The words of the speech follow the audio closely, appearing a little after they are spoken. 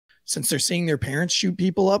since they're seeing their parents shoot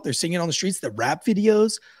people up, they're seeing it on the streets, the rap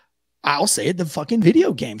videos. I'll say it, the fucking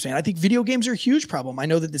video games, man. I think video games are a huge problem. I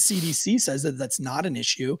know that the CDC says that that's not an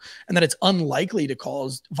issue and that it's unlikely to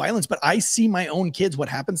cause violence, but I see my own kids, what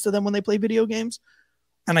happens to them when they play video games.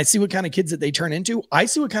 And I see what kind of kids that they turn into. I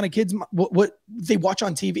see what kind of kids, what they watch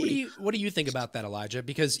on TV. What do you think about that, Elijah?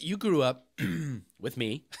 Because you grew up with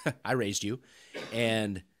me. I raised you.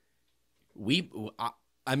 And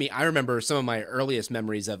I mean, I remember some of my earliest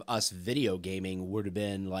memories of us video gaming would have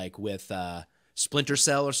been like with Splinter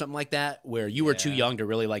Cell or something like that, where you were too young to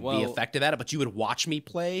really like be effective at it, but you would watch me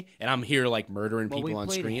play, and I'm here like murdering people on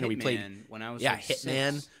screen. Hitman, or we played when I was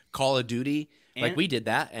Hitman, 6. Call of Duty. And like we did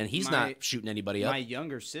that, and he's not shooting anybody up. My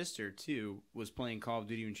younger sister too was playing Call of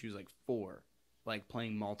Duty when she was like 4, like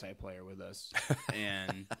playing multiplayer with us.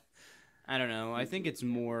 And I don't know. I think it's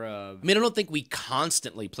more of. I mean, I don't think we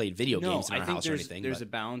constantly played video games in our house or anything. There's a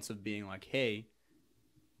balance of being like, hey,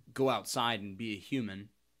 go outside and be a human.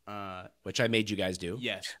 Which I made you guys do.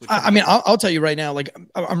 Yes. I mean, I'll tell you right now, like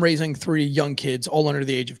I'm raising 3 young kids, all under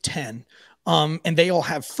the age of 10. And they all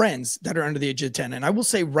have friends that are under the age of 10. And I will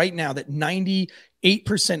say right now that 98%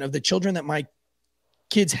 of the children that my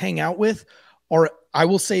kids hang out with are, I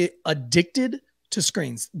will say, addicted to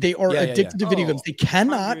screens. They are addicted to video games. They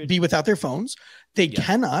cannot 100. be without their phones. They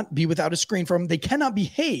cannot be without a screen from them. They cannot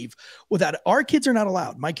behave without it. Our kids are not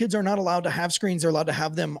allowed. My kids are not allowed to have screens. They're allowed to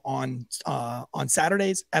have them on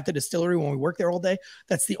Saturdays at the distillery when we work there all day.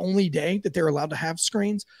 That's the only day that they're allowed to have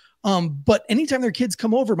screens. But anytime their kids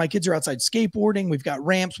come over, my kids are outside skateboarding. We've got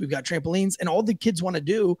ramps, we've got trampolines, and all the kids want to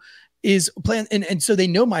do is play. And so they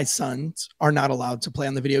know my sons are not allowed to play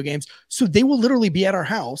on the video games. So they will literally be at our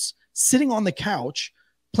house, sitting on the couch,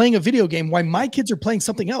 playing a video game while my kids are playing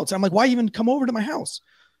something else. And I'm like, why even come over to my house?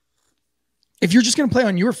 If you're just going to play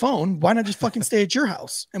on your phone, why not just fucking stay at your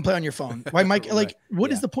house and play on your phone? Why, Mike? Like, what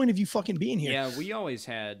is the point of you fucking being here? Yeah, we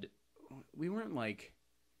weren't like,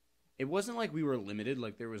 it wasn't like we were limited.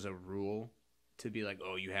 Like there was a rule to be like,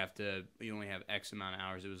 oh, you only have X amount of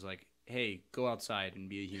hours. It was like, hey, go outside and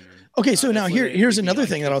be a human. Okay, so now here's another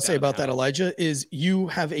thing that I'll say about that, Elijah, is you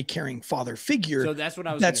have a caring father figure. So that's what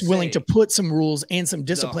I was. That's willing to put some rules and some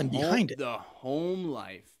discipline behind it. The home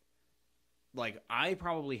life, like I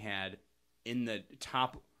probably had in the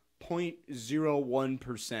top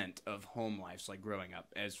 0.01% of home lives, like growing up,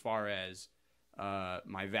 as far as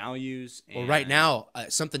my values. Well, right now,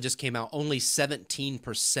 something just came out. Only 17%,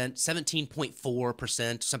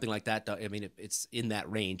 17.4%, something like that. I mean, it's in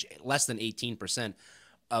that range. Less than 18%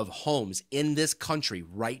 of homes in this country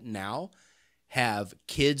right now have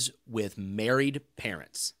kids with married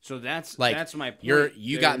parents. So that's my point.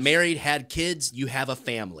 You got married, had kids, you have a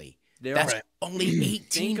family. That's only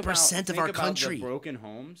 18% of our country. Think about the broken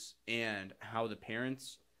homes and how the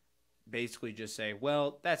parents basically just say,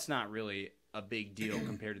 well, that's not really a big deal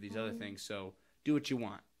compared to these other things, so do what you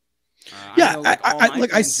want.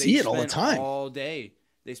 I see it all the time. All day,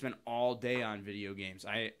 they spend all day on video games.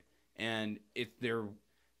 They're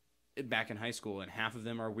back in high school, and half of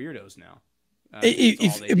them are weirdos now.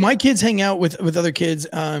 If my kids hang out with other kids,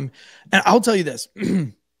 and I'll tell you this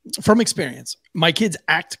from experience, my kids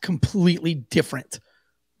act completely different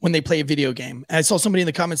when they play a video game. And I saw somebody in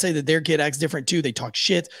the comments say that their kid acts different too. They talk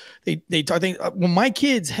shit. They talk things. When my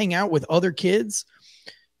kids hang out with other kids,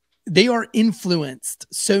 they are influenced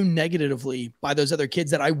so negatively by those other kids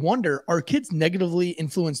that I wonder, are kids negatively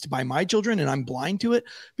influenced by my children and I'm blind to it?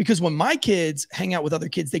 Because when my kids hang out with other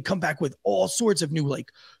kids, they come back with all sorts of new,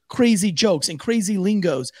 like crazy jokes and crazy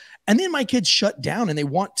lingos. And then my kids shut down and they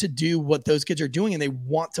want to do what those kids are doing and they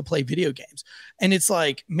want to play video games. And it's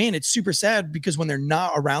like, man, it's super sad because when they're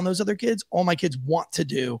not around those other kids, all my kids want to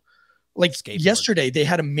do, like yesterday, they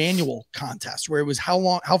had a manual contest where it was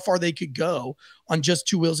how far they could go on just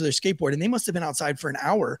 2 wheels of their skateboard. And they must have been outside for an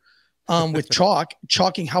hour with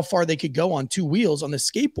chalking how far they could go on 2 wheels on the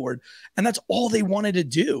skateboard. And that's all they wanted to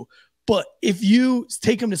do. But if you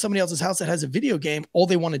take them to somebody else's house that has a video game, all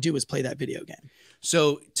they want to do is play that video game.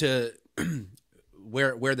 So to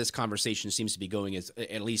where this conversation seems to be going is,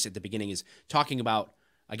 at least at the beginning, is talking about,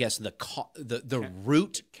 I guess, the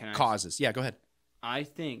root causes. Yeah, go ahead. I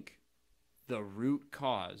think the root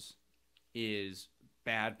cause is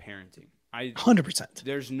bad parenting.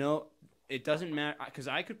 100%. It doesn't matter, because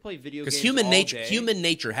I could play video games because human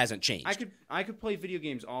nature hasn't changed. I could play video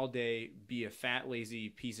games all day, be a fat, lazy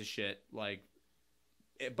piece of shit,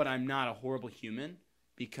 but I'm not a horrible human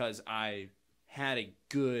because I had a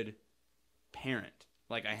good parent.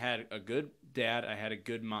 Like, I had a good dad, I had a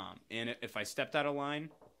good mom, and if I stepped out of line,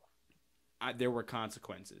 there were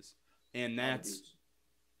consequences, and that's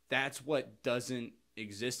what doesn't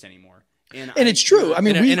exist anymore. And it's true. I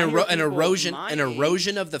mean, an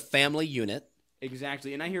erosion of the family unit.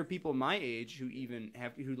 Exactly. And I hear people my age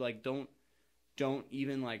who like don't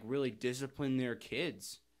even like really discipline their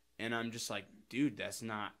kids. And I'm just like, dude, that's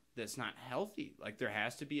not healthy. Like there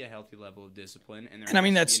has to be a healthy level of discipline. And I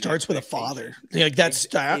mean, that starts with a father. Like that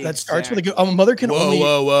starts with a mother can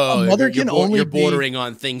You're bordering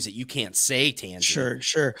on things that you can't say, Tansy.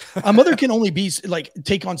 Sure. A mother can only be like,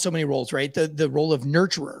 take on so many roles, right? The role of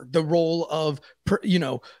nurturer, the role of,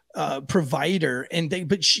 provider,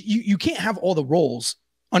 but you can't have all the roles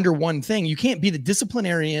under one thing. You can't be the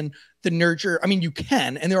disciplinarian, the nurturer. I mean, you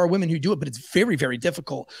can, and there are women who do it, but it's very, very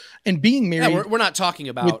difficult. And being married, we're not talking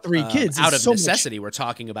about with 3 kids out of necessity. We're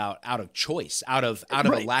talking about out of choice, out of a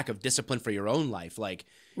lack of discipline for your own life. Like,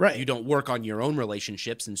 you don't work on your own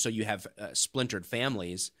relationships, and so you have splintered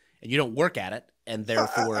families, and you don't work at it, and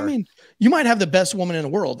therefore, I mean, you might have the best woman in the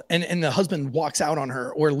world, and the husband walks out on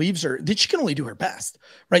her or leaves her. That she can only do her best,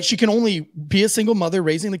 right? She can only be a single mother,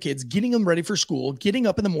 raising the kids, getting them ready for school, getting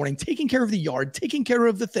up in the morning, taking care of the yard, taking care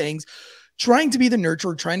of the things, trying to be the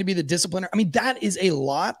nurturer, trying to be the discipliner. I mean, that is a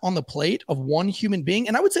lot on the plate of one human being.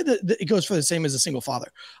 And I would say that it goes for the same as a single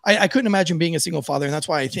father. I couldn't imagine being a single father. And that's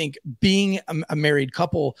why I think being a married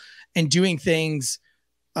couple and doing things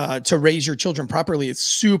to raise your children properly is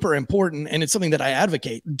super important. And it's something that I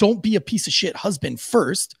advocate. Don't be a piece of shit husband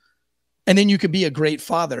first, and then you can be a great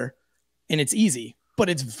father, and it's easy. But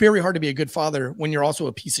it's very hard to be a good father when you're also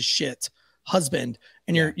a piece of shit husband,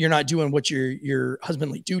 and you're not doing what your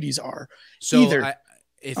husbandly duties are. So either.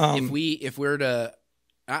 If we're to,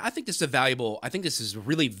 I think this is a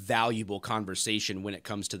really valuable conversation when it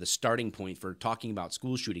comes to the starting point for talking about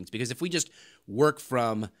school shootings, because if we just work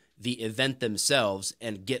from the event themselves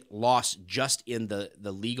and get lost just in the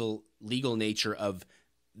legal nature of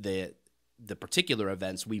the particular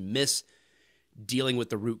events, we miss dealing with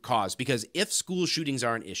the root cause. Because if school shootings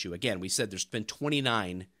are an issue, again, we said there's been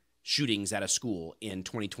 29 shootings at a school in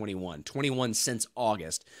 2021, 21 since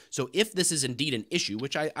August. So if this is indeed an issue,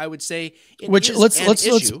 which I would say,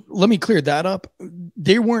 let me clear that up.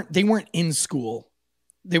 They weren't in school.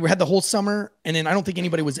 They had the whole summer, and then I don't think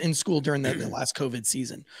anybody was in school during the last COVID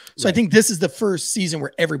season. So I think this is the first season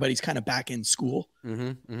where everybody's kind of back in school.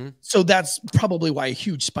 So that's probably why a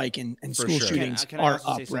huge spike in school shootings are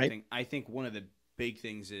up, right? I think one of the big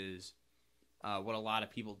things is what a lot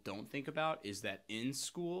of people don't think about is that in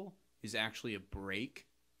school is actually a break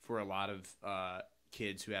for a lot of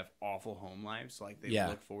kids who have awful home lives. Like they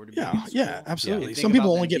look forward to being in school. Yeah, absolutely. Some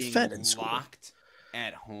people only get fed in school. Locked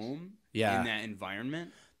at home in that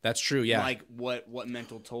environment. That's true. Yeah. Like what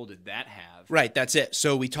mental toll did that have? Right. That's it.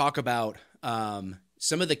 So we talk about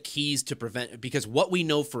some of the keys to prevent, because what we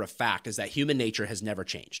know for a fact is that human nature has never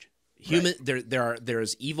changed. There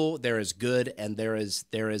is evil, there is good, and there is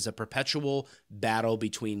a perpetual battle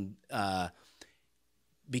between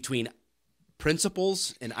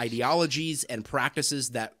principles and ideologies and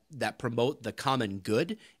practices that promote the common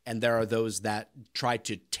good, and there are those that try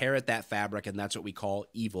to tear at that fabric, and that's what we call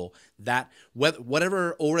evil. That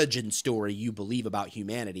whatever origin story you believe about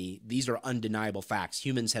humanity, these are undeniable facts.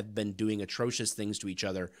 Humans have been doing atrocious things to each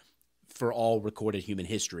other for all recorded human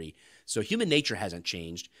history. So human nature hasn't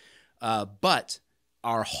changed, but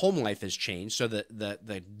our home life has changed. So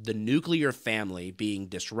the nuclear family being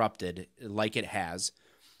disrupted like it has.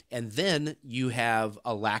 And then you have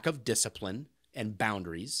a lack of discipline and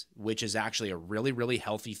boundaries, which is actually a really, really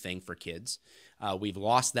healthy thing for kids. We've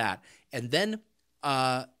lost that. And then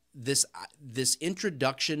this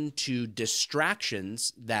introduction to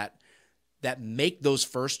distractions that make those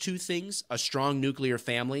first two things, a strong nuclear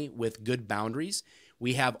family with good boundaries.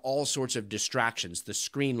 We have all sorts of distractions, the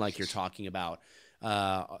screen like you're talking about.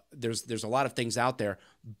 There's a lot of things out there,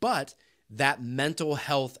 but that mental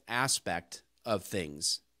health aspect of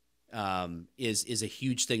things is a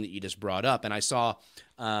huge thing that you just brought up. And I saw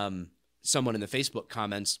someone in the Facebook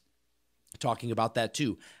comments talking about that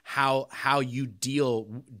too, how you deal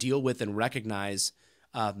with and recognize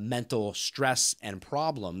mental stress and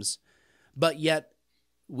problems. But yet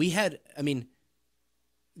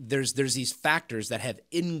there's these factors that have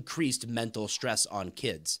increased mental stress on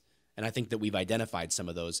kids. And I think that we've identified some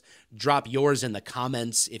of those. Drop yours in the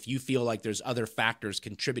comments if you feel like there's other factors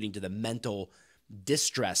contributing to the mental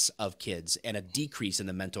distress of kids and a decrease in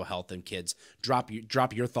the mental health in kids. Drop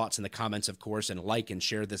your thoughts in the comments, of course, and like and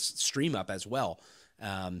share this stream up as well,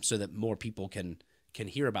 so that more people can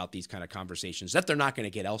hear about these kind of conversations that they're not going to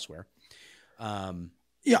get elsewhere. I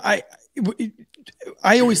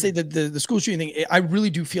always say that the school shooting thing, I really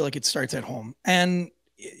do feel like it starts at home. And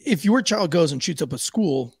if your child goes and shoots up a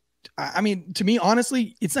school, I mean, to me,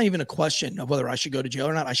 honestly, it's not even a question of whether I should go to jail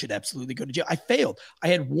or not. I should absolutely go to jail. I failed. I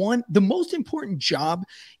had the most important job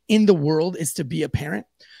in the world is to be a parent.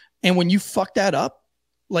 And when you fuck that up,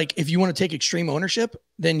 like if you want to take extreme ownership,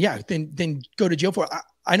 then yeah, then go to jail for it.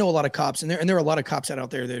 I know a lot of cops, and there are a lot of cops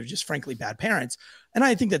out there that are just frankly bad parents. And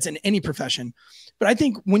I think that's in any profession. But I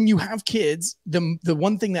think when you have kids, the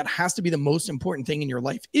one thing that has to be the most important thing in your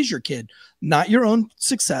life is your kid, not your own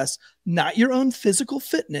success, not your own physical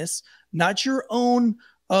fitness, not your own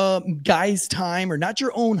guy's time, or not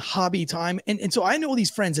your own hobby time. And so I know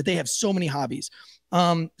these friends that they have so many hobbies.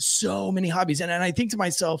 And I think to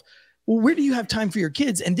myself, well, where do you have time for your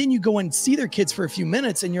kids? And then you go and see their kids for a few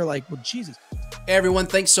minutes and you're like, well, Jesus. Hey everyone,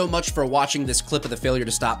 thanks so much for watching this clip of the Failure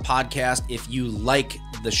to Stop podcast. If you like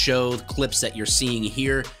the show, the clips that you're seeing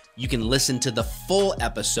here, you can listen to the full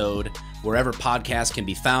episode wherever podcasts can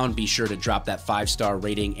be found. Be sure to drop that 5-star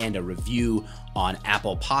rating and a review on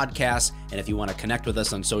Apple Podcasts. And if you want to connect with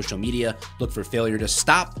us on social media, look for Failure to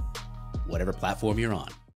Stop, whatever platform you're on.